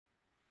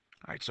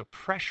All right, so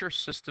pressure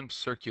system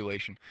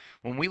circulation.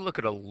 When we look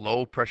at a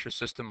low pressure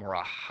system or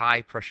a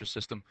high pressure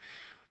system,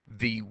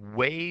 the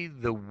way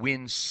the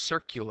wind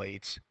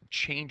circulates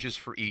changes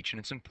for each, and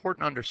it's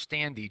important to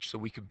understand each so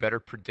we could better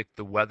predict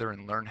the weather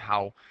and learn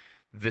how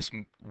this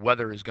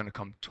weather is going to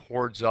come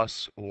towards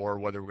us, or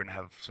whether we're going to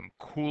have some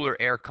cooler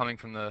air coming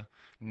from the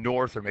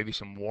north or maybe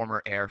some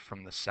warmer air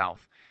from the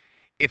south.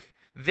 If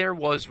there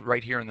was,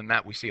 right here in the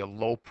map, we see a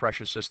low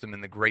pressure system in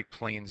the Great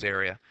Plains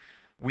area.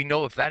 We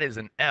know if that is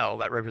an L,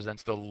 that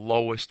represents the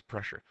lowest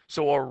pressure.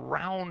 So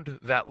around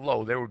that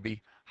low, there would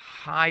be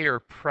higher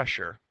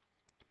pressure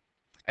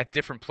at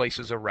different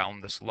places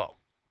around this low.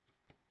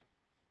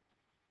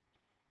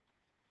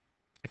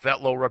 If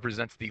that low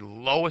represents the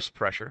lowest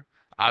pressure,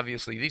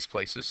 obviously these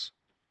places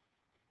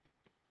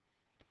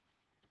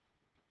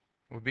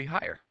would be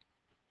higher.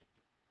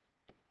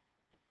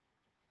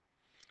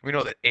 We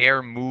know that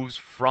air moves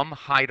from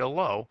high to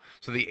low,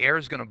 so the air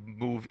is going to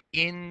move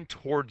in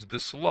towards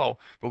this low,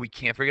 but we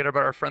can't forget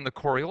about our friend the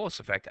Coriolis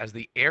effect. As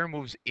the air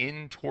moves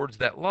in towards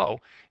that low,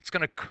 it's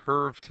going to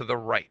curve to the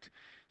right.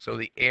 So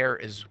the air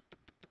is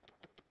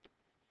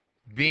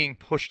being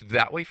pushed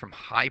that way from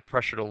high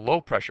pressure to low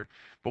pressure,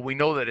 but we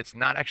know that it's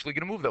not actually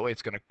going to move that way.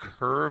 It's going to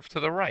curve to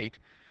the right,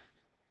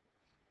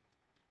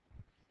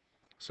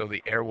 so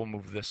the air will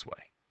move this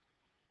way.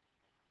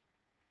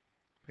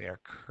 The air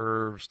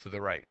curves to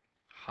the right.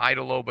 High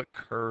to low, but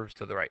curves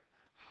to the right.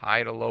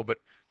 High to low, but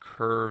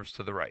curves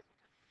to the right.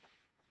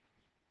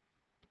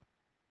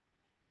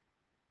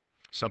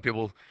 Some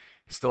people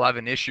still have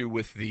an issue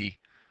with the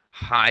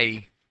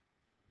high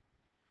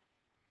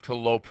to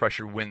low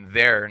pressure wind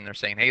there, and they're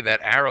saying, hey, that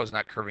arrow is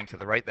not curving to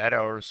the right, that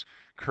arrow is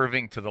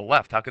curving to the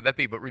left. How could that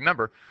be? But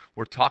remember,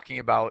 we're talking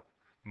about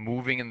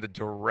moving in the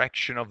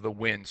direction of the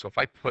wind. So if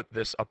I put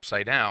this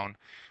upside down,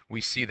 we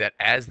see that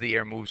as the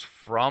air moves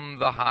from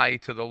the high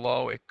to the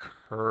low, it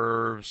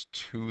curves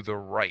to the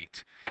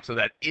right. So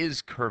that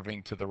is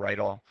curving to the right,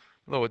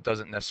 although it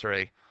doesn't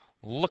necessarily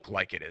look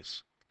like it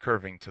is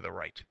curving to the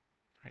right.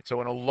 Right,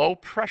 so in a low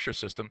pressure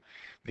system,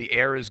 the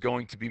air is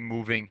going to be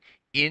moving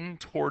in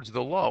towards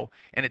the low,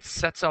 and it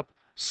sets up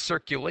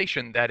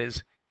circulation that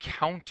is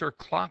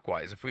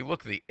counterclockwise. If we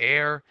look, the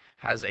air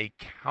has a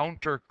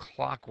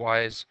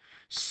counterclockwise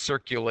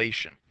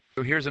circulation.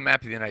 So here's a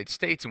map of the United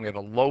States, and we have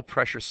a low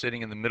pressure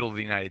sitting in the middle of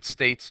the United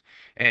States.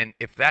 And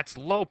if that's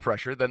low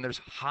pressure, then there's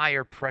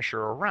higher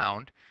pressure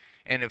around.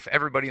 And if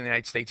everybody in the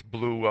United States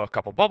blew a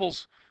couple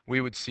bubbles,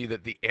 we would see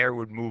that the air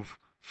would move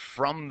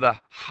from the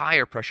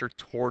higher pressure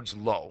towards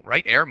low,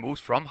 right? Air moves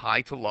from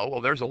high to low.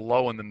 Well, there's a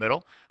low in the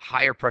middle,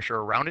 higher pressure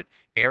around it.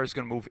 Air is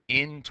going to move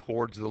in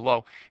towards the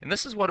low. And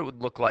this is what it would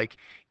look like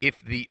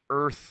if the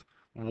Earth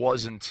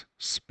wasn't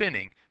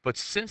spinning. But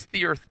since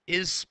the Earth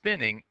is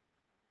spinning,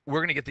 we're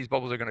going to get these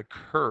bubbles that are going to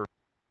curve.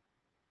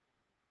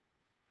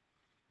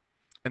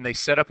 And they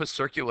set up a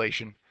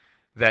circulation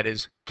that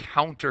is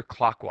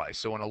counterclockwise.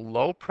 So in a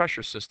low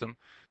pressure system,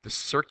 the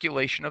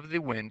circulation of the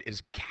wind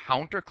is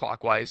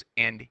counterclockwise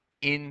and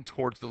in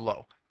towards the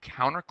low.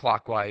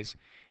 Counterclockwise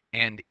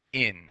and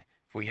in.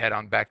 If we head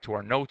on back to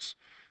our notes,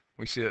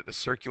 we see that the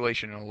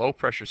circulation in a low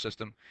pressure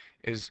system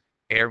is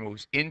air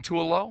moves into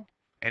a low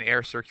and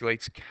air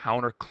circulates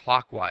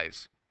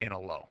counterclockwise in a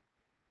low.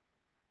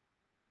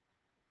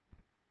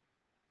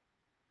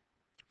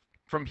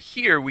 From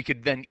here, we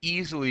could then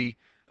easily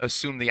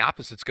assume the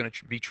opposite is going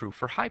to be true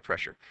for high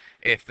pressure.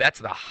 If that's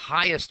the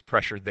highest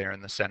pressure there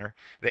in the center,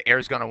 the air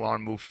is going to want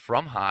to move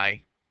from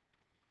high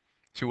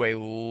to a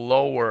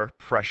lower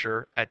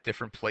pressure at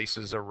different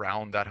places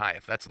around that high.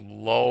 If that's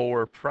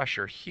lower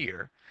pressure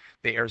here,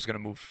 the air is going to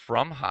move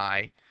from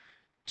high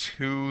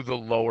to the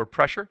lower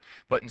pressure,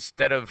 but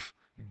instead of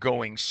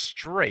going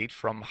straight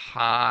from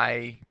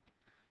high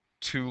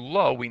to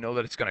low, we know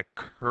that it's going to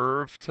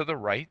curve to the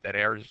right. That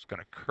air is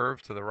going to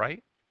curve to the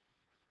right.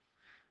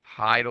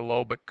 High to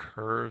low, but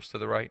curves to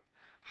the right.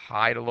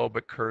 High to low,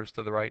 but curves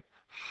to the right.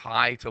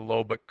 High to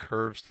low, but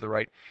curves to the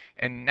right.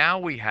 And now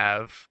we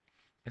have,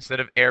 instead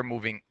of air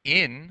moving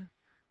in,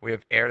 we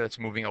have air that's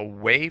moving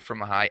away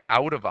from a high,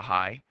 out of a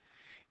high,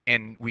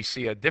 and we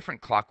see a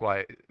different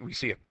clockwise, we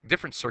see a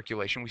different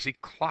circulation, we see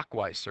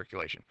clockwise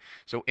circulation.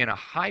 So in a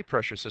high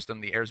pressure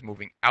system, the air is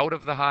moving out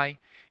of the high,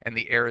 and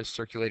the air is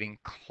circulating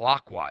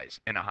clockwise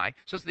in a high.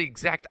 So it's the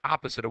exact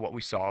opposite of what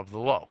we saw of the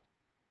low.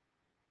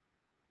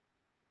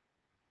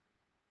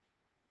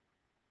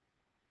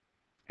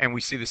 And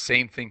we see the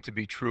same thing to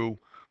be true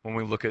when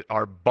we look at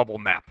our bubble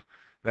map,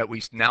 that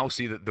we now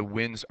see that the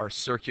winds are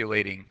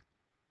circulating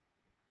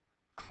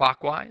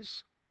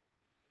clockwise,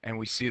 and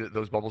we see that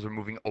those bubbles are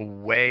moving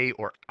away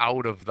or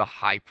out of the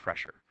high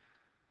pressure.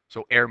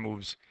 So air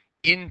moves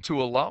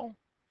into a low,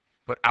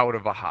 but out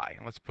of a high.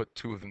 And let's put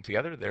two of them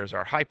together. There's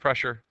our high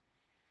pressure.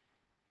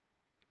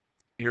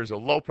 Here's a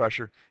low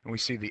pressure, and we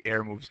see the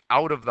air moves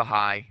out of the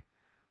high,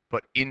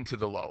 but into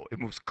the low. It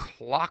moves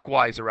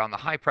clockwise around the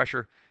high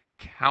pressure,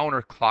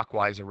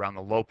 counterclockwise around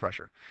the low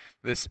pressure.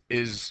 This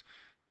is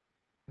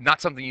not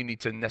something you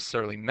need to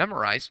necessarily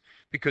memorize,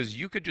 because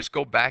you could just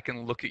go back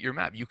and look at your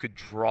map. You could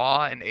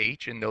draw an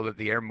H and know that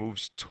the air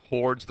moves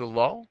towards the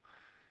low,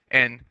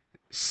 And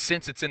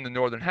since it's in the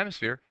northern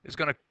hemisphere, it's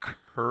going to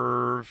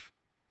curve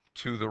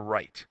to the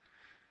right.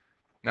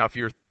 Now, if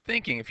you're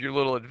thinking, if you're a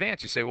little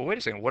advanced, you say, well, wait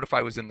a second, what if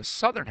I was in the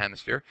southern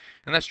hemisphere?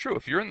 And that's true.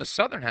 If you're in the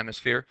southern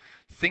hemisphere,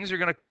 things are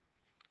going to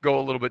go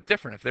a little bit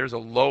different. If there's a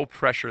low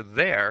pressure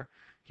there,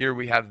 here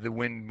we have the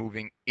wind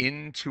moving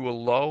into a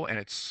low and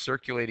it's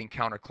circulating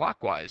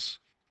counterclockwise.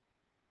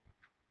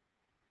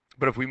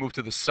 But if we move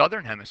to the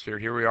southern hemisphere,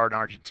 here we are in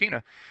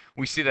Argentina,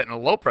 we see that in a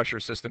low pressure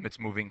system, it's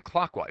moving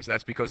clockwise.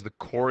 That's because the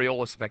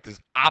Coriolis effect is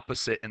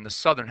opposite in the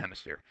southern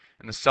hemisphere.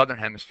 In the southern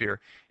hemisphere,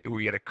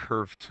 we get a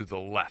curve to the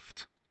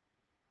left.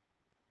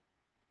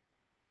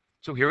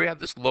 So here we have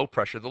this low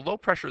pressure. The low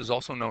pressure is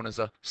also known as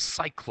a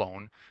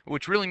cyclone,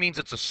 which really means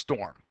it's a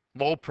storm.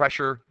 Low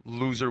pressure,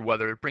 loser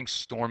weather. It brings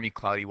stormy,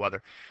 cloudy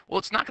weather. Well,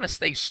 it's not going to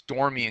stay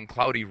stormy and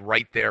cloudy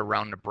right there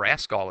around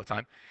Nebraska all the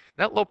time.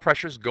 That low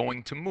pressure is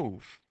going to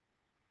move.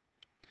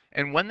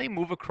 And when they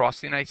move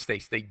across the United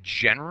States, they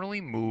generally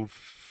move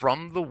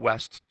from the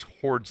west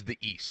towards the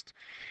east.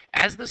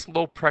 As this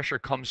low pressure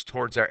comes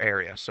towards our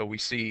area, so we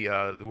see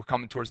we're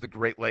coming towards the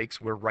Great Lakes.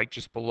 We're right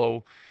just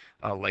below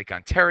Lake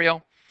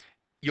Ontario.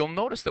 You'll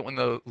notice that when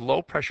the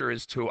low pressure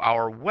is to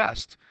our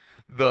west,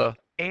 the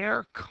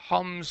air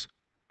comes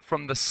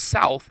from the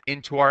south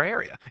into our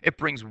area. It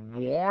brings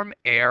warm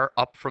air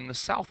up from the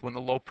south when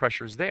the low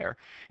pressure is there.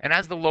 And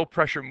as the low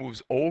pressure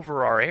moves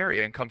over our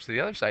area and comes to the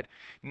other side,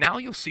 now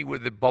you'll see where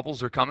the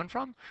bubbles are coming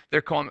from.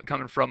 They're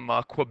coming from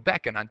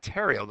Quebec and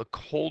Ontario. The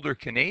colder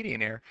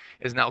Canadian air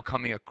is now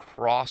coming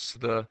across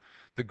the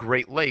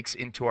Great Lakes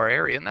into our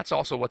area. And that's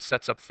also what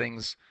sets up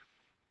things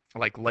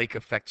like lake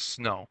effect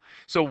snow.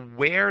 So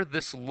where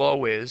this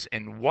low is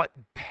and what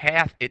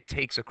path it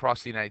takes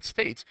across the United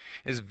States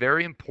is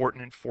very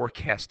important in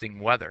forecasting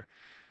weather.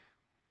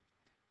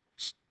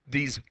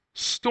 These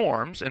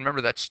storms, and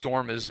remember that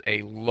storm is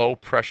a low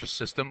pressure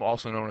system,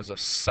 also known as a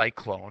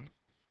cyclone,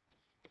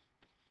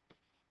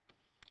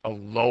 a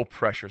low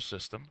pressure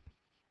system.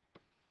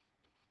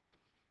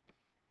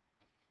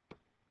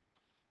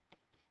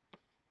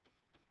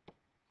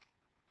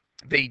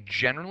 They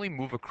generally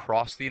move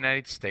across the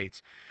United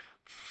States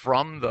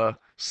from the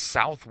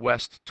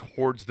southwest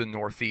towards the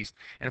northeast.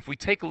 And if we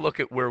take a look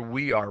at where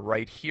we are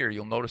right here,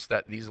 you'll notice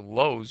that these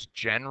lows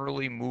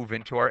generally move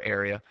into our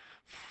area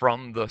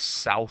from the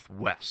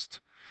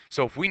southwest.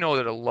 So if we know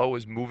that a low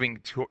is moving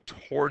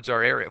towards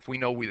our area, if we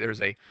know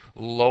there's a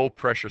low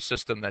pressure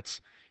system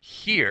that's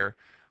here,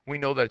 we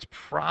know that it's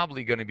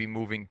probably going to be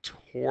moving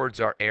towards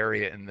our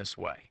area in this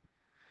way.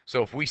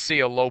 So if we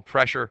see a low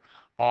pressure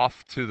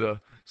off to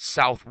the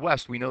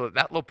southwest, we know that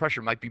that low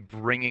pressure might be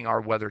bringing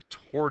our weather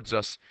towards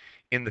us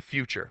in the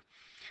future.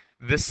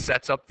 This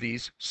sets up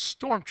these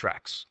storm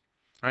tracks.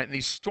 Right? And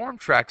these storm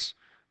tracks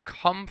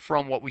come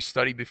from what we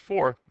studied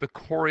before, the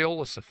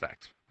Coriolis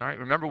effect. All right,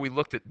 remember we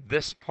looked at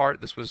this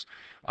part. This was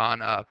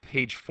on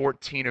page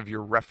 14 of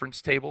your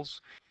reference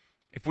tables.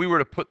 If we were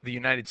to put the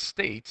United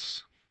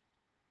States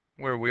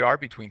where we are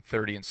between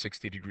 30 and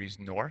 60 degrees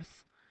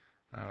north,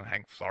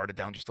 hang Florida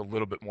down just a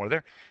little bit more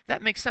there.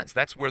 That makes sense.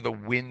 That's where the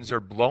winds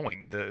are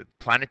blowing. The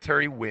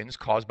planetary winds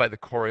caused by the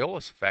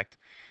Coriolis effect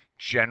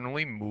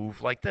generally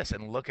move like this.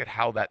 And look at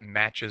how that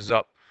matches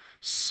up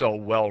so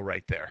well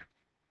right there.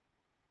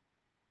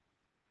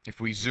 If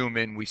we zoom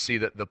in, we see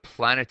that the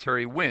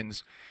planetary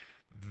winds,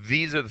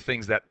 these are the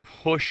things that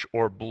push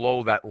or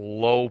blow that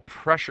low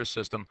pressure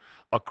system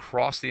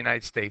across the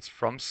United States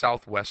from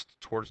southwest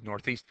towards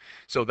northeast.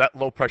 So that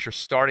low pressure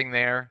starting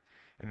there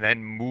and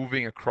then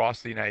moving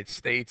across the United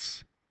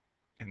States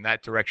in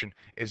that direction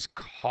is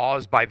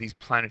caused by these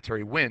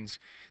planetary winds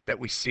that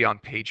we see on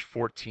page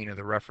 14 of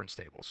the reference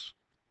tables.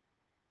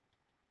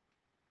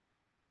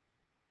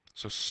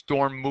 So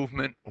storm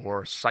movement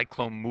or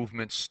cyclone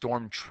movement,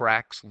 storm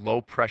tracks,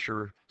 low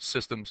pressure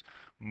systems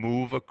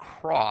move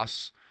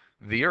across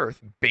the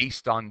Earth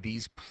based on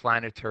these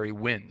planetary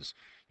winds.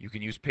 You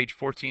can use page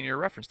 14 in your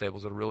reference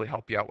tables. It'll really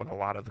help you out with a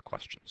lot of the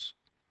questions.